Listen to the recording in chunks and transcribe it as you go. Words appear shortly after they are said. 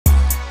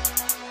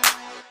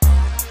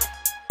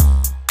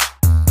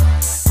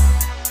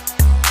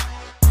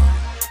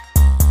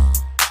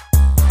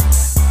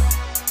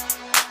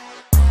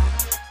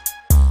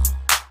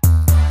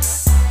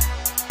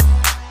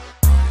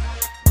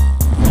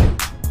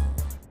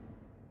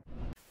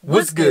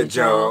What's good,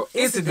 y'all?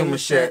 It's the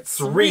Demouchets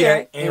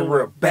REACT, and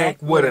we're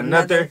back with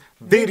another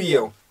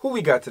video. Who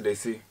we got today,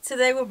 C?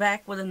 Today we're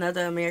back with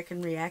another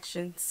American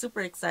reaction.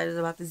 Super excited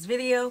about this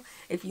video.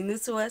 If you're new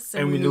to us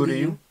and we're new to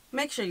you,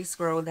 make sure you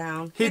scroll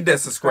down, hit that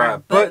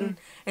subscribe button,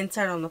 and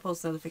turn on the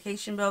post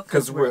notification bell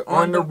because we're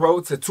on the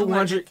road to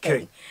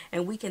 200K.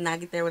 And we cannot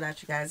get there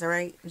without you guys,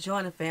 alright?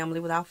 Join the family.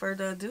 Without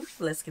further ado,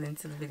 let's get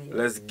into the video.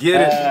 Let's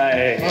get it.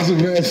 Hey. Awesome,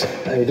 man.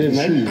 How you doing,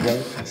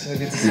 man? So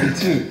good to see you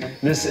too.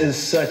 This is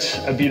such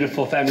a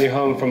beautiful family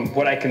home from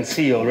what I can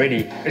see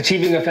already.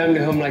 Achieving a family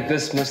home like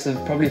this must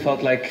have probably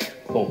felt like,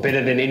 well,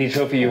 better than any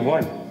trophy you've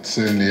won.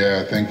 Certainly,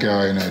 yeah. I think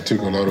it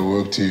took a lot of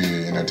work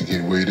to to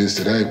get where it is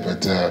today.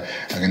 But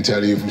I can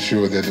tell you for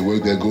sure that the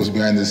work that goes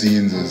behind the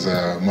scenes is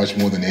much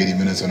more than 80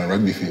 minutes on a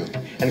rugby field.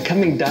 And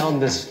coming down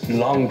this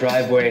long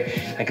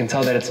driveway, I can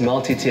tell that it's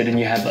multi-tiered and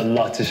you have a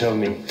lot to show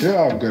me.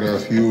 Yeah, I've got a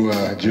few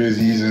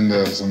jerseys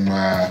and some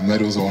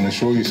medals I want to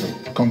show you. So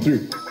come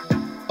through.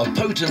 A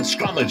potent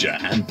scrummager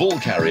and ball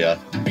carrier,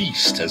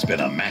 Beast has been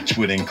a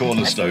match-winning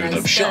cornerstone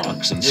of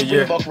Sharks and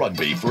Springbok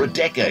rugby for a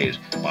decade,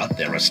 but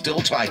there are still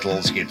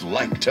titles he'd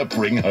like to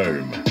bring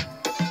home.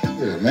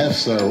 Yeah,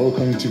 Mavs,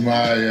 welcome to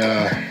my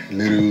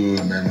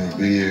little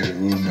memorabilia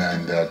room,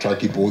 and try to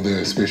keep all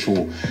the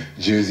special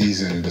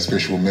jerseys and the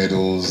special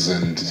medals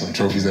and some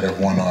trophies that I've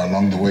won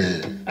along the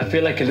way. I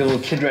feel like a little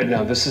kid right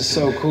now. This is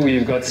so cool.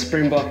 You've got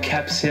Springbok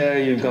caps here,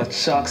 you've got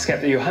Sharks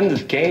cap, your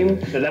 100th game.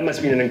 That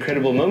must be an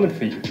incredible moment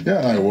for you. Yeah,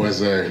 no, it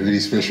was a really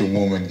special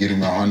moment getting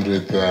my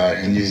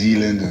 100th in New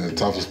Zealand, in the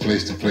toughest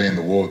place to play in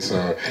the world.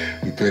 So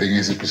we played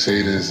against the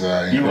Crusaders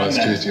in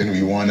Christchurch and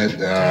we won it.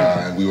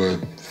 We were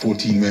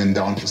 14 men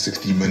down for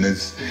 60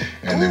 minutes,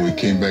 and then we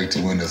came back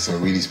to win. It's a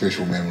really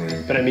special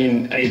memory. But I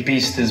mean, a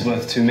beast is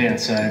worth 2 men,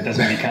 so it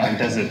doesn't really count,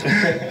 does it?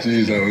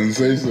 Jeez, I wouldn't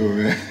say so,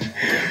 man.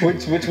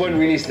 Which one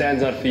really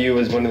stands out for you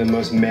as one of the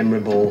most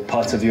memorable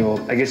parts of your,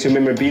 I guess, your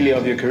memorabilia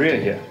of your career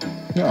here?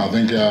 No, I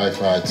think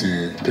if I had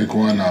to pick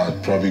one,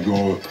 I'd probably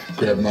go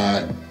grab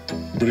my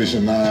British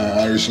and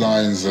Irish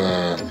Lions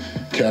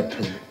cap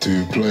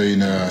to play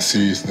in a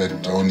series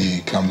that only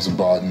comes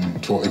about in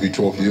every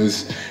 12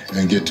 years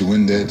and get to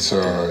win that.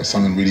 So it's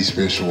something really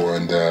special,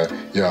 and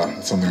yeah,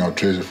 it's something I'll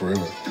treasure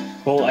forever.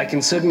 Well, I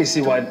can certainly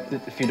see why,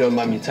 if you don't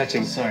mind me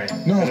touching, sorry.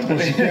 No, of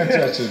course you can't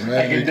touch it, man.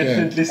 I can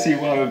definitely see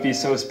why it would be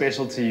so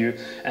special to you.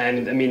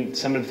 And I mean,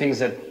 some of the things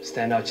that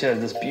stand out here,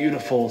 this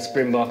beautiful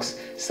Springboks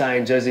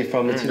signed jersey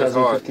from the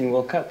 2015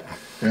 World Cup.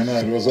 Yeah, no,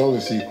 it was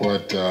obviously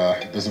quite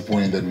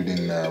disappointing that we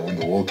didn't win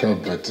the World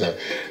Cup, but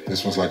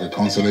this was like a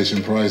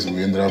consolation prize.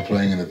 We ended up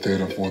playing in the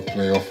 3rd and 4th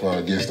playoff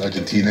against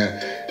Argentina,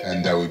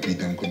 and we beat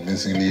them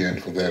convincingly,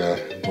 and for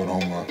that brought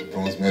home a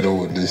bronze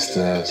medal, at least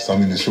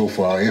something to show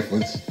for our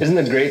efforts. Isn't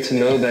it great to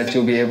know that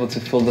you'll be able to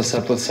fill this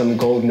up with some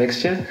gold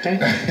next year? Hey?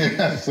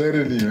 Yeah,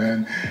 certainly,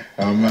 man.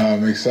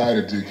 I'm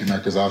excited to,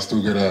 because I've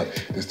still got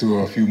there's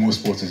still a few more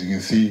sports, as you can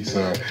see,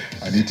 so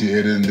I need to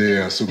add in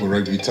there a Super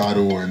Rugby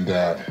title and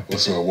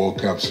also a World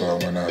Cup. So I'm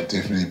gonna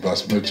definitely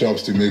bust my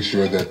chops to make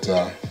sure that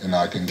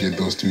I can get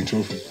those 2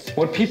 trophies.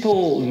 What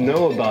people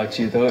know about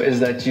you, though, is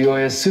that you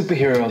are a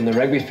superhero on the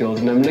rugby field,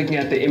 and I'm looking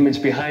at the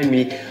image behind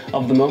me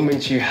of the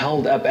moment you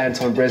held up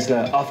Anton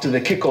Bresler after the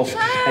kickoff,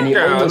 and he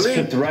almost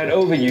tripped right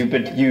over you,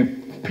 but you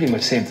pretty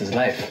much saved his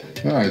life.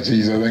 Oh,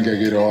 geez, I think I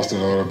get asked a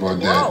lot about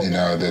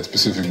that, that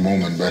specific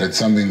moment, but it's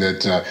something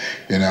that,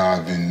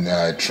 I've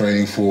been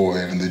training for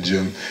in the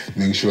gym,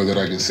 making sure that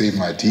I can save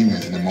my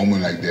teammates in a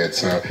moment like that.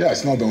 So, yeah,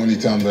 it's not the only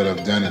time that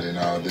I've done it,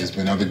 There's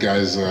been other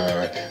guys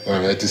that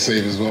I've had to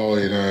save as well,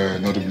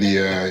 notably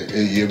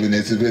Eben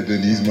Etzebeth,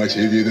 and he's much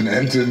heavier than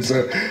Anton,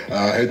 so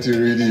I had to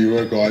really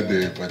work hard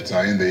there. But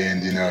in the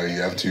end,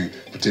 you have to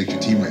protect your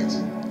teammates.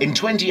 In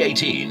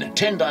 2018,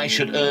 Tendai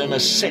should earn a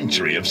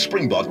century of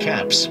Springbok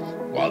caps,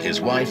 while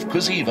his wife,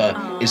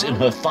 Kuziva, is in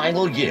her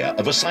final year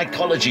of a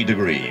psychology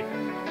degree.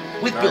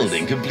 With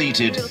building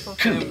completed,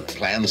 Ku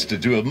plans to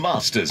do a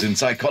master's in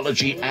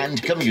psychology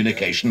and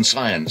communication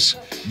science,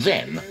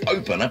 then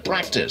open a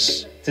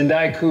practice.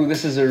 Tendai Ku,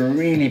 this is a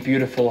really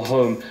beautiful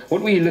home.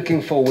 What were you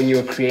looking for when you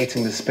were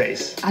creating the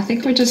space? I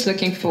think we're just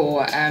looking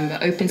for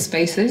open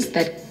spaces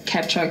that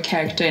capture our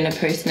character and our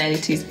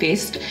personalities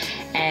best,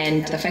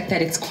 and the fact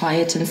that it's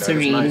quiet and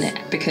serene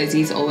because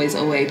he's always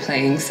away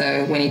playing,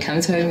 so when he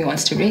comes home he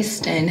wants to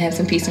rest and have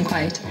some peace and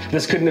quiet.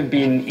 This couldn't have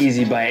been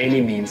easy by any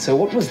means, so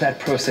what was that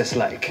process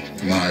like?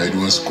 No, it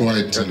was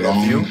quite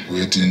long. We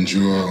had to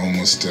endure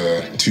almost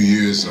 2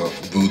 years of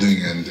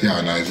building, and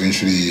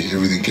eventually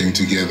everything came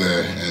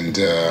together, and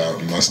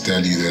I must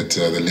tell you that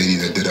the lady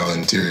that did our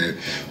interior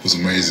was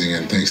amazing,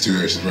 and thanks to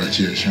her, she's right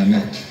here,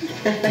 Shana.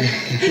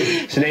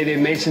 Sinead, they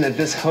mentioned that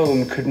this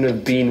home couldn't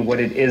have been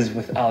what it is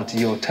without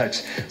your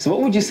touch. So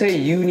what would you say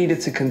you needed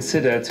to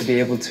consider to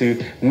be able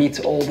to meet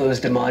all those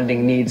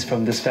demanding needs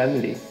from this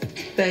family?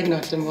 They're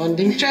not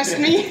demanding, trust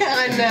me,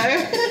 I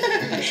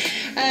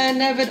know.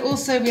 No, but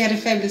also we had a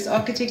fabulous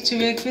architect to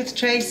work with,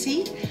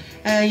 Tracy.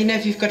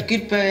 If you've got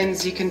good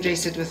bones, you can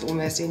dress it with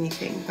almost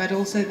anything. But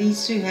also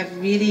these two have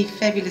really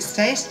fabulous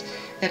taste.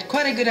 They had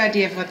quite a good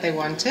idea of what they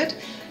wanted.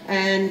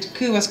 And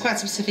Koo was quite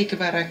specific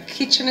about our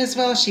kitchen as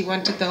well. She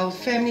wanted the whole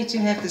family to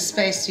have the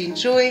space to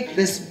enjoy.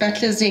 This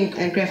butler zinc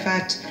and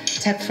graphite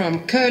tap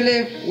from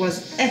Kohler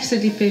was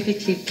absolutely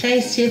perfectly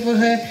placed here for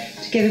her,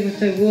 together with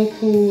the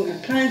Whirlpool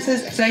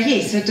appliances. So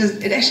yes,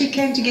 it actually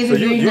came together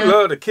very nice. You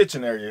love the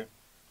kitchen area.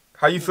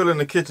 How you feel in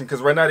the kitchen? Because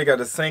right now they got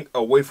the sink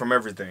away from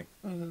everything.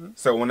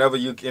 So whenever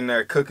you in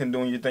there cooking,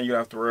 doing your thing, you don't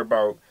have to worry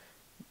about,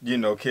 you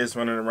know, kids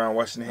running around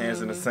washing their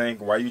hands in the sink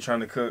while you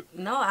trying to cook.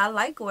 No, I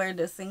like where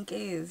the sink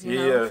is, you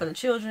know, for the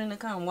children to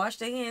come wash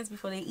their hands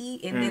before they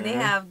eat. And then they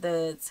have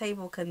the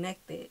table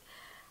connected.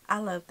 I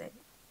love that.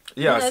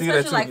 Yeah, you know, I see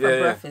that too. Like for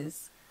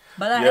breakfast.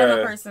 But I am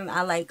a person,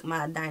 I like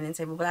my dining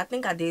table. But I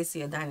think I did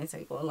see a dining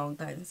table, a long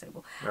dining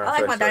table. I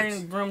like my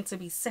dining room to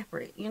be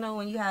separate. You know,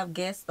 when you have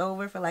guests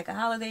over for like a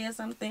holiday or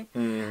something.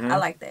 I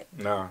like that.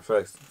 No,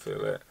 facts. I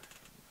feel that.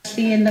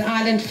 And the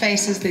island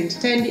faces the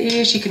entertainment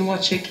area. She can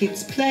watch her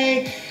kids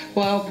play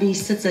while B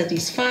sits at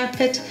his fire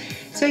pit.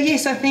 So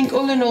yes, I think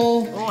all in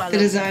all, the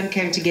design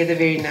came together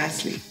very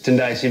nicely.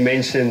 Tendai, she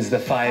mentions the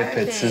fire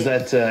pits. Is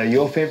that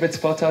your favorite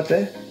spot out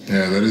there?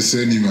 Yeah, that is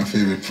certainly my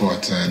favorite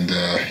part. And,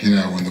 you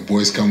know, when the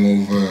boys come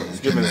over,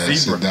 we can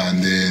sit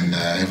down there and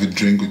have a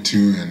drink or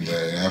two and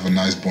have a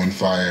nice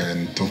bonfire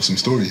and talk some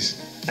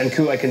stories. And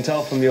Koo, I can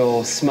tell from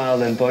your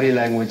smile and body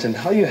language and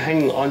how you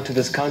hang onto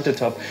this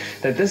countertop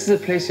that this is a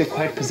place you're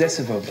quite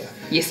possessive over.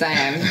 Yes, I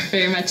am.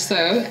 Very much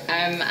so.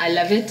 I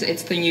love it.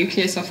 It's the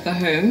nucleus of the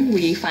home.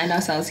 We find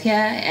ourselves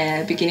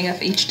here beginning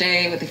of each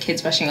day with the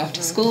kids rushing off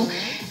to school.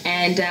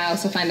 And I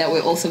also find that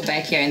we're also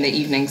back here in the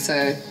evening.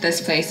 So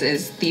this place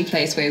is the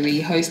place where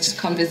we host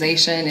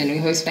conversation and we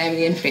host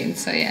family and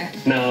friends. So yeah.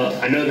 Now,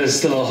 I know there's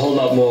still a whole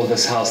lot more of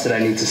this house that I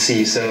need to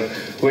see. So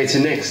where to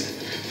next?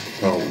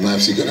 Oh,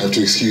 Maps, you're gonna have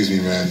to excuse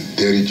me, man.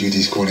 Daddy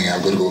duty's calling.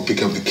 I've got to go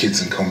pick up the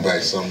kids and come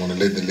back, so I'm gonna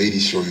let the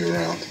ladies show you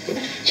around.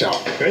 Ciao.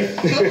 Great.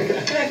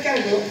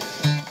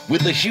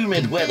 With the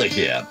humid weather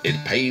here, it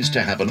pays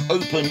to have an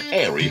open,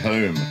 airy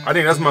home. I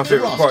think that's my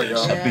favorite part, y'all. The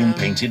rafters have been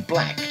painted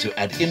black to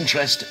add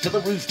interest to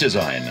the roof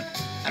design,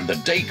 and the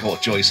decor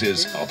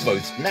choices are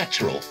both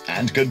natural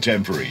and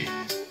contemporary.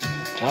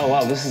 Oh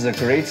wow, this is a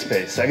great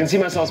space. I can see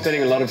myself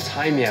spending a lot of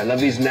time here. I love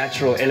these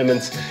natural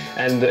elements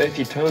and the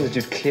earthy tones that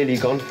you've clearly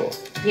gone for.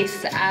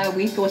 Yes,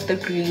 we thought the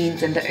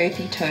greens and the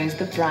earthy tones,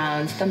 the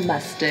browns, the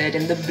mustard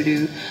and the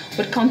blue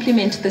would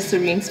complement the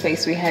serene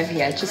space we have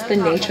here, just the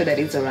nature that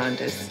is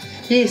around us.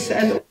 Yes,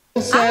 and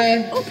also,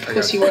 of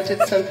course, you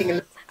wanted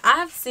something.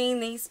 I've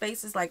seen these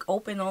spaces like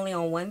open only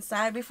on one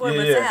side before,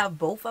 but to have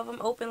both of them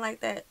open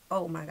like that,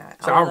 oh my God.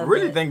 So I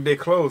really think they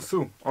closed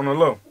too, on the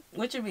low.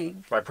 What you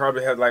mean? Like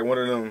probably have like one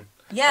of them.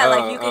 Yeah,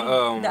 like you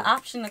can, the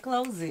option to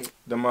close it.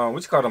 Them,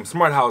 what you call them,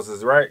 smart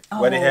houses, right?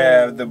 Where they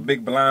have the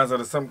big blinds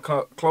or some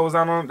closed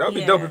on them. That would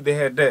be dope if they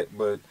had that,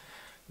 but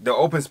the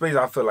open space,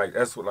 I feel like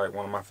that's like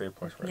one of my favorite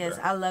parts right there. Yes,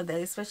 I love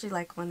that, especially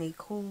like on a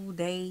cool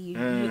day,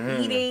 you're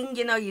eating,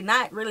 you know, you're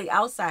not really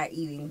outside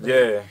eating.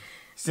 Yeah.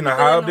 See now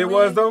how up it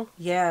was though?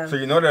 Yeah. So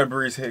you know that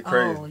breeze hit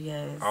crazy. Oh,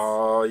 yes.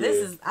 Oh, yeah.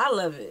 This is, I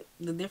love it.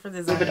 The different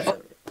designs of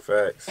it.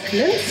 Facts.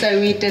 So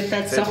we did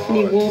that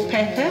softly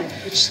wallpaper,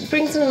 which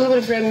brings in a little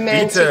bit of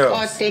romantic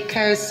Art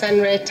Deco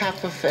sunray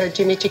type of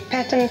geometric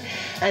pattern,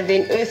 and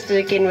then earthed it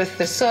again with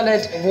the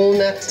solid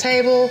walnut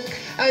table.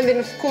 And then,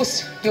 of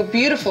course, your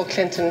beautiful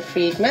Clinton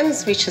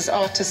Friedman's, which is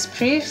artist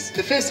proofs.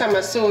 The first time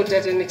I saw it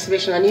at an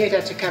exhibition, I knew it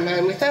had to come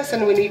home with us,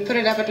 and when we put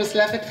it up, it was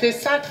love at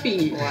first sight for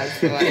you.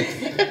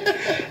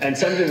 And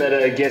something that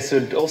I guess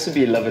would also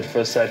be love at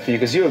first sight for you,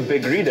 because you're a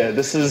big reader.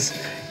 This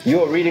is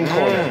your reading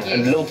corner,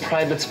 and a little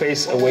private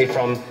space away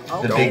from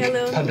the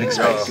big public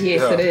space.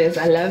 Yes, it is.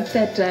 I love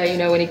that, you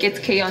know, when it gets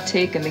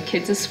chaotic and the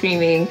kids are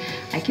screaming,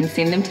 I can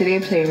send them to their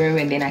playroom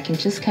and then I can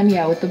just come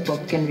here with the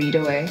book and read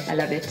away. I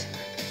love it.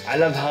 I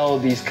love how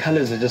these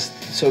colors are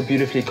just so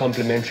beautifully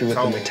complementary with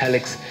the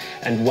metallics.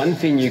 And one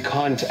thing you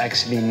can't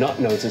actually not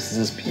notice is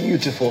this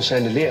beautiful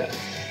chandelier.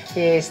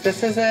 Yes,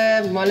 this is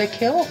a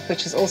molecule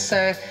which is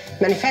also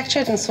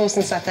manufactured and sourced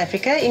in South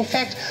Africa. In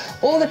fact,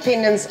 all the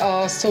pendants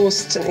are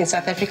sourced in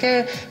South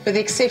Africa with the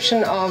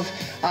exception of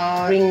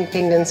our ring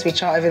pendants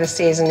which are over the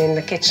stairs and in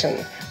the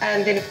kitchen.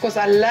 And then of course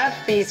I love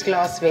these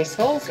glass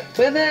vessels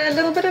with a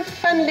little bit of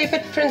fun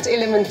leopard print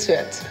element to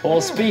it. Well,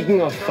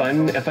 speaking of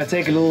fun, if I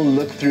take a little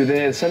look through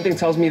there, something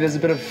tells me there's a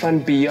bit of fun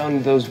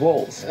beyond those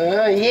walls.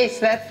 Oh yes,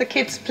 that's the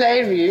kids'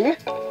 playroom.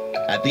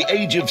 At the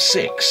age of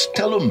 6,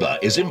 Talumba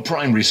is in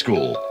primary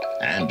school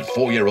and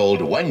 4-year-old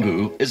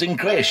Wangu is in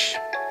creche.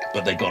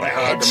 But they got a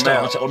head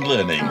start on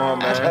learning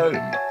at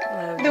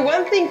home. The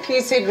one thing Koo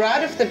said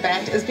right off the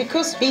bat is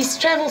because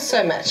Beast travels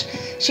so much,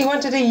 she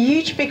wanted a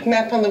huge big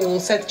map on the wall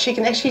so that she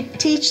can actually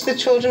teach the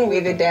children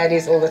where their dad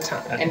is all the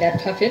time. And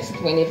that puppet,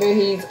 whenever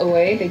he's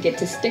away, they get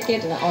to stick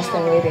it and ask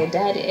them where their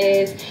dad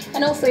is.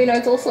 And also, you know,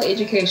 it's also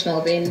educational.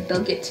 Then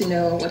they'll get to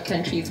know what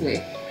countries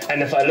where.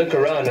 And if I look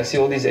around, I see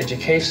all these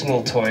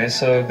educational toys,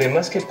 so they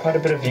must get quite a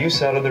bit of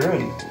use out of the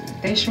room.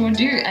 They sure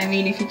do. I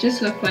mean, if you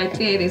just look right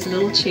there, there's a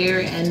little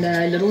chair and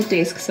a little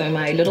desk, so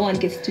my little one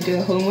gets to do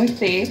her homework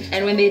there.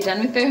 And when they're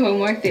done with their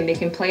homework, then they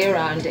can play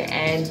around.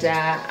 And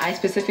I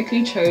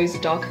specifically chose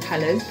dark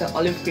colors, the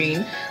olive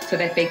green, so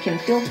that they can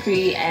feel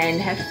free and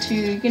have to,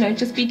 you know,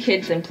 just be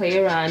kids and play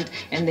around.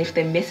 And if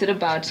they mess it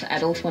about,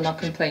 adults will not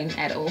complain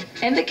at all.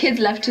 And the kids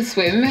love to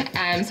swim,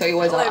 so it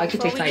was our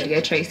architect's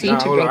idea, Tracy,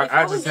 to bring.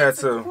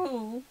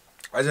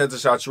 I just had to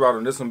shout you out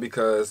on this one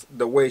because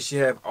the way she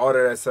have all of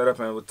that set up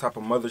and what type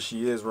of mother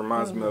she is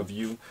reminds me of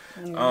you.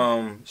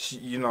 She,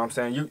 you know what I'm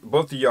saying? You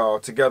both of y'all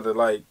together,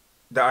 like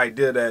the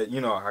idea that,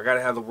 you know, I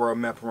gotta have the world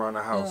map around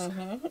the house.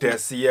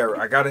 That's Sierra.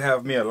 I gotta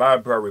have me a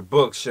library,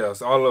 bookshelves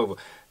all over.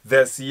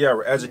 That's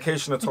Sierra.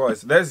 Educational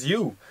toys. That's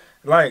you.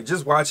 Like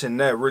just watching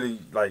that really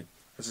like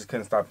I just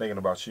couldn't stop thinking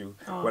about you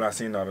when I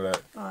seen all of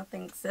that. Oh,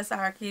 thanks. That's how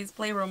our kids'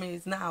 playroom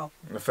is now.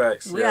 The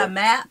facts. We have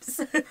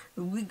maps.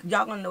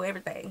 Y'all gonna know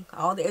everything.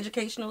 All the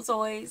educational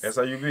toys. That's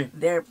how you be.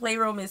 Their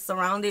playroom is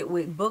surrounded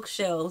with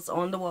bookshelves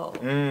on the wall.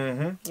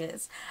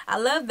 Yes. I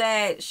love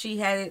that she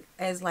had it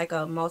as like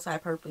a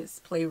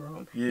multi-purpose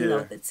playroom. Yeah. You know,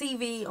 the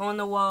TV on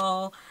the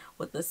wall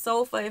with the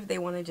sofa if they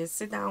want to just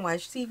sit down and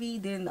watch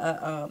TV, then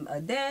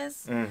a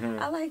desk.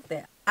 I like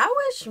that.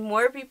 I wish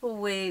more people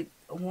would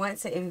want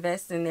to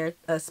invest in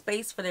their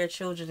space for their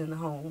children in the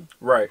home.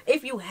 Right.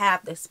 If you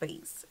have the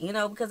space, you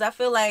know, because I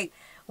feel like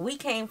we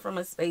came from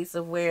a space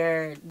of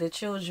where the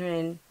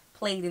children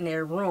played in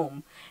their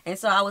room. And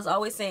so I was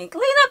always saying,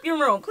 clean up your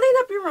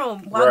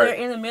room while they're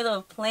in the middle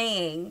of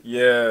playing.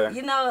 Yeah.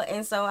 You know,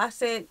 and so I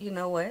said, you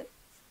know what?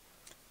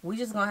 We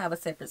just gonna have a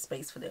separate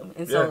space for them,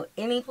 and so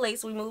any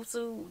place we move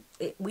to,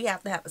 we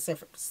have to have a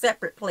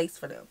separate place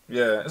for them.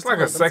 Yeah, it's like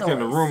a second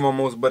room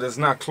almost, but it's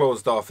not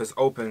closed off. It's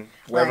open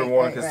where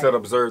everyone can sit,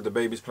 observe the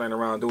babies playing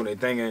around, doing their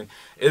thing, and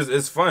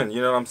it's fun. You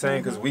know what I'm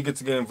saying? Because we get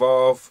to get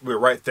involved. We're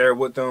right there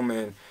with them,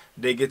 and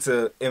they get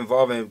to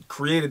involve and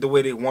create it the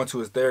way they want to.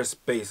 It's their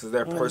space. It's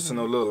their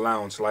personal little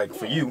lounge. Like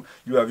for you,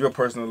 you have your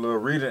personal little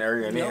reading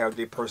area, and they have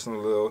their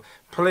personal little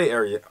play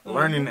area,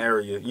 learning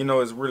area. You know,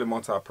 it's really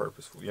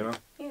multi-purposeful. You know.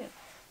 Yeah.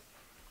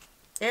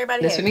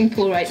 Everybody the swimming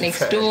pool right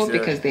next door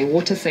because they're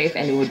water safe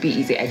and it would be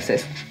easy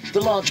access.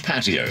 The large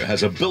patio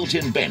has a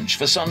built-in bench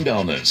for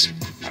sundowners,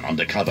 an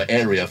undercover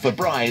area for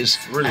braais,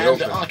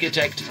 and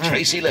architect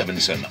Tracy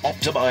Levinson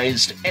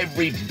optimised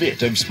every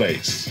bit of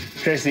space.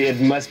 Tracy,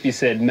 it must be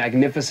said,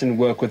 magnificent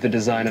work with the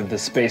design of the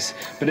space,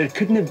 but it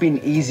couldn't have been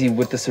easy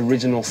with this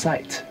original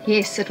site.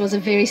 Yes, it was a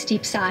very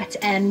steep site,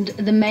 and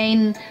the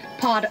main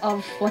part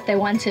of what they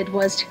wanted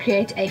was to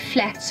create a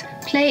flat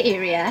play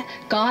area,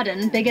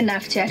 garden, big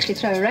enough to actually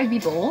throw a rugby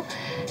ball.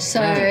 So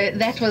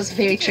that was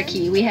very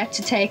tricky. We had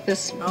to take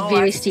this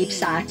very steep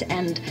site,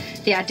 and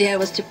the idea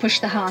was to push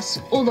the house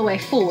all the way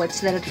forward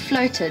so that it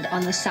floated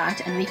on the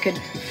site and we could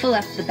fill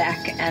up the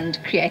back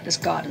and create this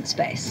garden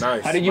space.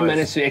 Nice. How did you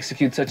manage to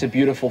execute such a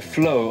beautiful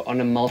flow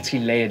on a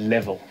multi-layered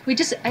level? We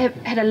just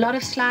had a lot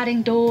of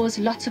sliding doors,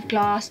 lots of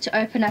glass to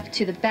open up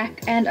to the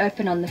back and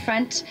open on the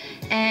front,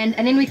 and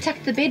then we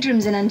tucked the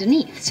bedrooms in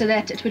underneath so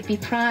that it would be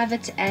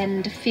private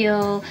and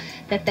feel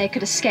that they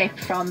could escape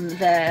from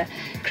the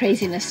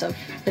craziness of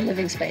the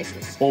living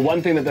spaces. Well,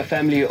 one thing that the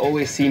family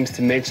always seems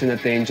to mention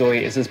that they enjoy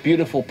is this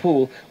beautiful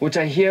pool, which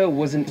I hear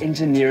was an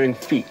engineering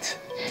feat.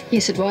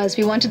 Yes, it was.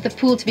 We wanted the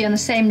pool to be on the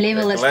same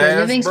level as the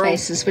living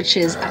spaces, which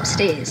is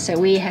upstairs. So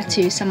we had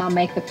to somehow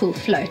make the pool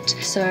float.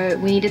 So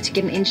we needed to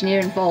get an engineer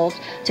involved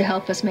to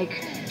help us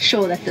make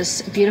sure that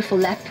this beautiful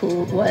lap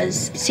pool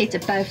was set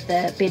above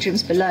the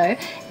bedrooms below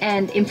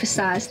and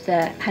emphasize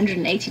the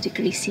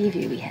 180-degree sea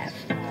view we have.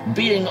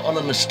 Being on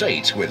an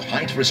estate with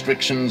height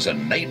restrictions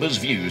and neighbours'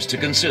 views to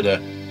consider,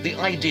 the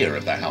idea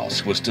of the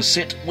house was to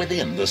sit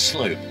within the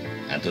slope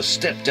and to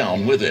step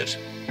down with it.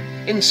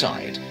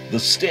 Inside, the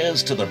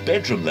stairs to the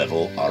bedroom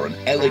level are an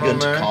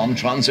elegant, calm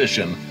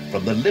transition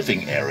from the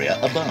living area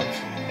above.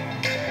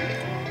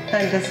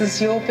 And this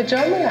is your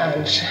pyjama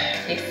lounge.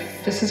 Yes.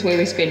 This is where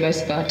we spend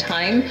most of our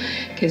time,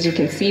 because you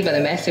can see by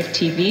the massive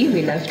TV,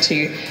 we love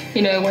to,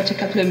 you know, watch a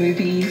couple of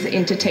movies,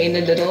 entertain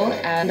a little,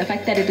 and the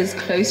fact that it is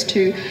close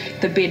to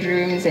the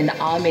bedrooms and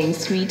our main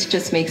suite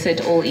just makes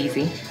it all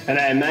easy. And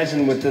I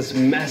imagine with this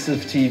massive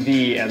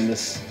TV and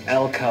this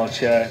L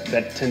culture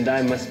that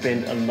Tendai must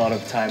spend a lot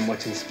of time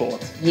watching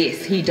sport.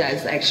 Yes, he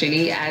does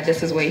actually.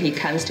 This is where he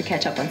comes to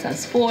catch up on some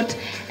sport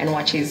and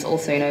watch his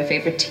also, you know,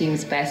 favorite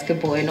teams,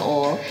 basketball and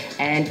all.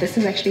 And this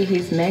is actually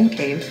his man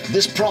cave.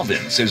 This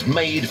province is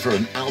made for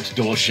an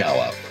outdoor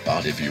shower,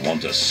 but if you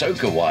want to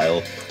soak a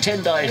while,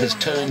 Tendai has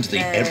turned the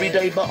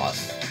everyday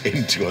bath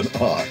into an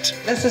art.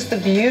 This is the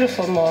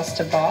beautiful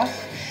master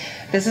bath.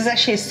 This is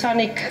actually a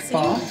sonic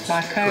bath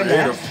by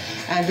Kohler,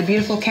 and the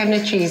beautiful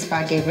cabinetry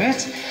by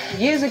Gebert.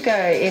 Years ago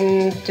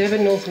in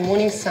Durban North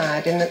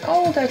Morningside, in an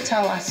old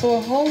hotel, I saw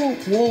a whole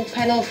wall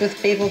panelled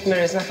with beveled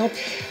mirrors, and I thought,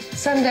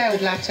 someday I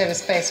would like to have a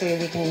space where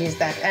we can use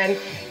that. And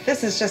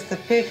this is just the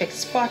perfect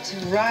spot,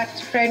 right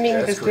framing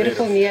this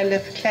beautiful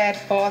neolith clad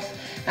bath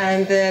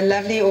and the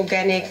lovely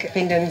organic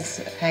pendants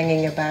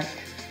hanging above.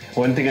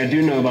 One thing I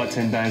do know about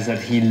Tendai is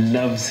that he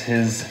loves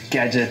his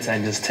gadgets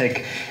and his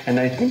tech, and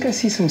I think I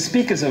see some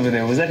speakers over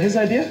there. Was that his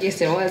idea?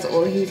 Yes, it was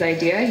all his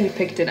idea. He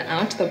picked it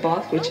out the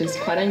bath, which is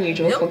quite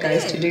unusual for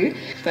guys to do.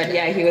 But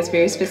yeah, he was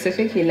very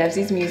specific. He loves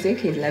his music,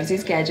 he loves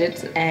his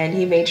gadgets, and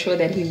he made sure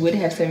that he would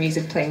have some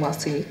music playing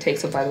whilst he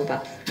takes a bubble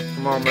bath.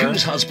 Come on, man.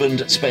 Ku's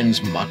husband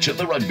spends much of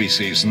the rugby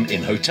season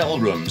in hotel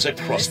rooms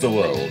across the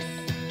world.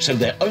 So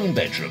their own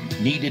bedroom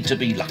needed to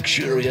be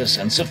luxurious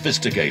and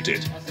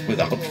sophisticated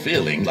without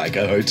feeling like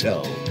a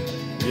hotel.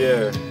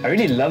 Yeah. I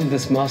really love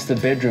this master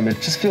bedroom.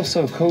 It just feels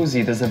so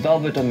cozy. There's a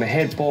velvet on the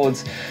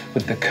headboards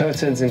with the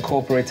curtains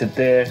incorporated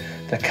there,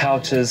 the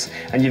couches,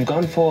 and you've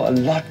gone for a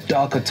lot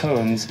darker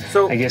tones.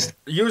 So I guess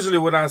usually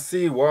when I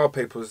see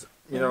wallpapers,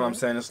 you know what I'm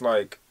saying, it's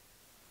like,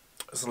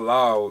 it's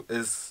loud.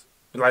 It's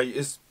like,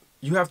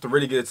 you have to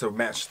really get it to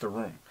match the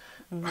room.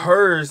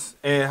 Hers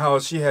and how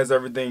she has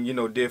everything, you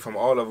know, did from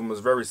all of them was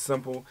very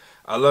simple.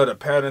 I love the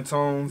pattern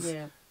tones.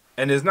 Yeah.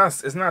 And it's not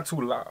too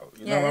loud.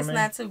 You know what I mean? It's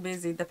not too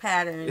busy. The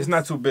patterns. It's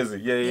not too busy.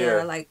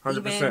 Yeah. Like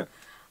 100%.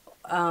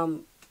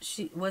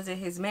 Even, was it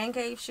his man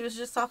cave she was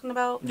just talking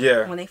about?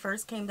 Yeah. When they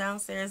first came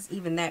downstairs,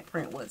 even that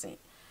print wasn't,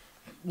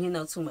 you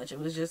know, too much. It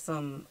was just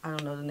some, I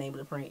don't know the name of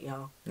the print,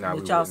 y'all. Nah,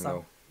 but we y'all wouldn't saw.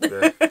 know.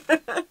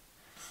 Yeah.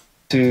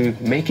 to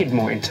make it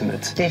more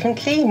intimate.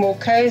 Definitely more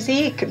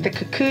cozy, the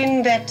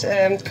cocoon that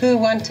Ku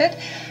wanted,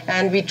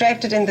 and we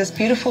draped it in this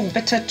beautiful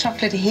bitter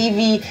chocolate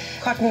heavy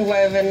cotton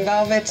woven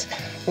velvet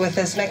with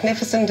this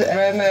magnificent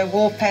aroma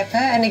wallpaper,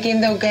 and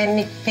again the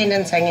organic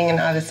pendants hanging on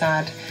either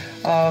side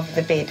of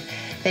the bed.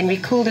 Then we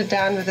cooled it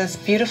down with this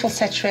beautiful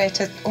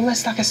saturated,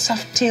 almost like a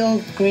soft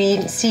teal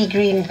green, sea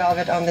green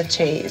velvet on the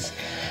chairs.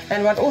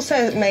 And what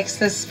also makes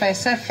this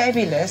space so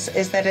fabulous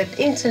is that it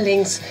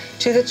interlinks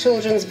to the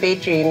children's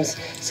bedrooms.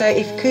 So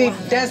if Ku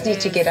does need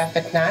to get up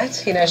at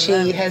night, you know,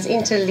 she has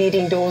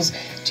interleading doors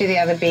to the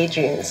other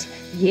bedrooms.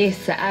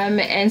 Yes,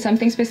 and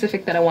something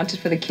specific that I wanted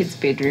for the kids'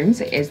 bedrooms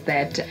is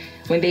that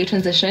when they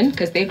transition,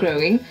 because they're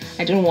growing,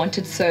 I didn't want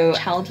it so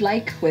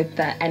childlike with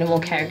the animal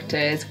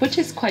characters, which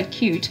is quite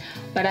cute,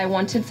 but I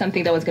wanted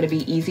something that was going to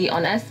be easy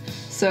on us.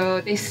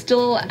 So they're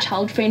still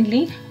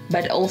child-friendly,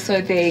 but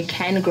also they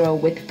can grow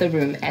with the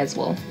room as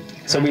well.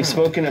 So we've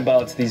spoken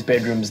about these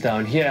bedrooms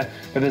down here,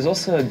 but there's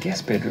also a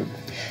guest bedroom.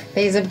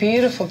 There's a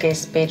beautiful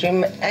guest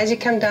bedroom. As you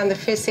come down the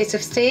first set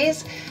of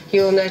stairs,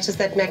 you'll notice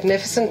that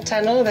magnificent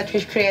tunnel that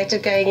we've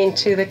created going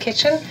into the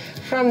kitchen.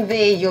 From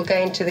there, you'll go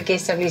into the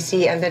guest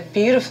WC and that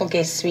beautiful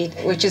guest suite,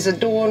 which is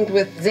adorned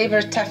with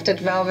zebra tufted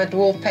velvet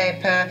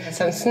wallpaper,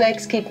 some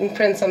snakeskin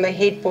prints on the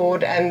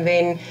headboard, and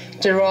then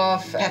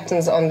giraffe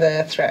patterns on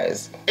the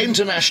throws.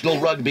 International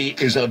rugby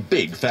is a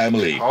big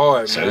family,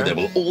 so there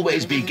will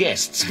always be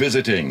guests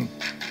visiting.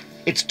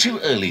 It's too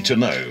early to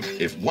know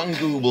if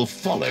Wangu will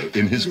follow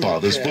in his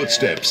father's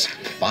footsteps,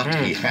 but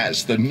he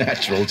has the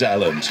natural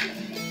talent.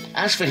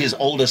 As for his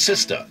older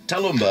sister,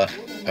 Talumba,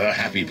 her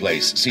happy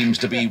place seems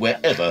to be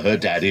wherever her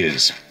dad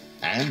is.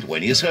 And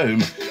when he's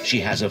home, she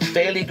has a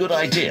fairly good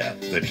idea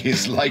that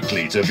he's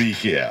likely to be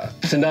here.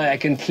 Tendai, I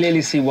can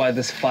clearly see why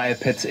this fire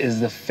pit is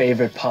the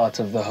favorite part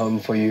of the home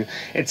for you.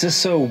 It's just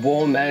so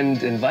warm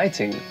and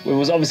inviting. It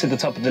was obviously at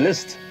the top of the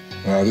list.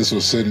 This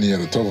was certainly at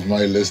the top of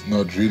my list,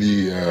 not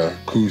really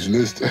Ku's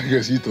list. I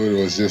guess he thought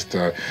it was just,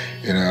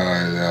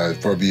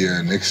 probably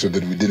an extra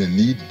that we didn't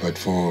need. But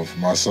for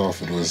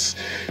myself, it was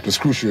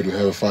crucial to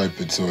have a fire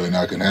pit, so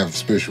I can have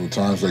special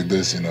times like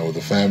this, with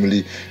the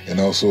family, and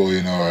also,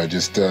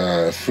 just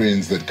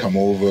friends that come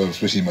over,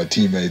 especially my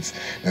teammates,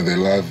 and they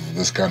love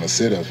this kind of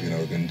setup.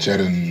 Can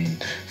chat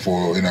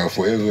for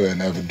forever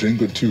and have a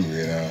drink or two.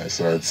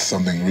 So it's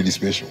something really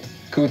special.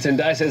 Cool.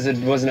 Tendai says it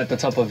wasn't at the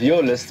top of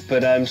your list,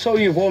 but I'm sure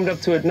you've warmed up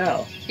to it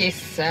now.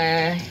 Yes,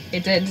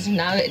 it did.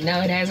 Now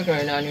it has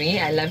grown on me.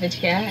 I love it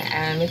here.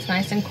 It's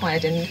nice and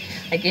quiet, and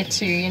I get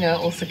to,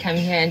 also come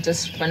here and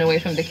just run away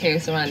from the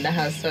chaos around the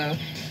house. So,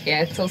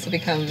 yeah, it's also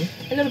become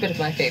a little bit of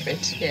my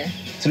favorite. Yeah.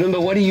 Talumba,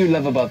 what do you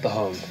love about the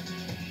home?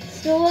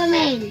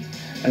 Swimming.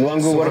 And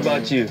Wangu, what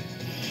about you?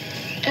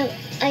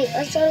 I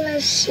also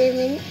love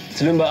swimming.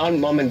 Talumba, aren't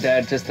mom and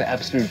dad just the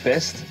absolute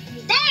best?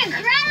 They're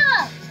incredible!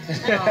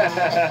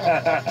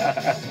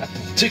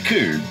 To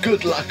Ku,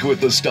 good luck with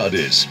the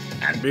studies.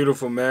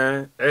 Beautiful,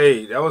 man.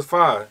 Hey, that was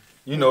fire.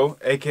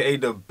 AKA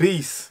the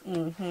Beast.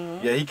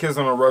 Yeah, he kills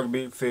on a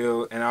rugby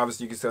field, and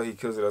obviously you can tell he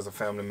kills it as a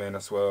family man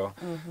as well.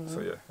 So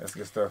yeah, that's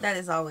good stuff. That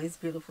is always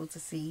beautiful to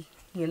see,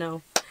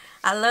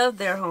 I love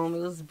their home.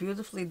 It was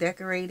beautifully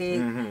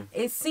decorated.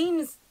 It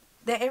seems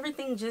that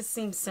everything just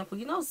seems simple.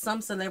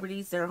 Some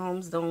celebrities, their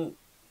homes don't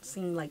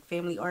seem like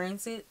family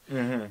oriented.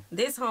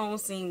 This home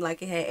seemed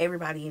like it had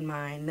everybody in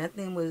mind.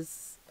 Nothing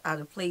was out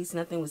of place.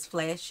 Nothing was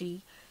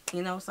flashy. So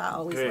I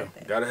always love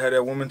that. Gotta have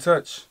that woman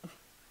touch.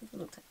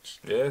 Little touch.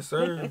 Yes,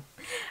 sir.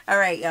 All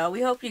right, y'all.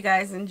 We hope you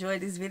guys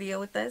enjoyed this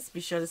video with us. Be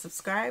sure to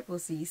subscribe. We'll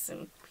see you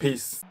soon.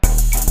 Peace.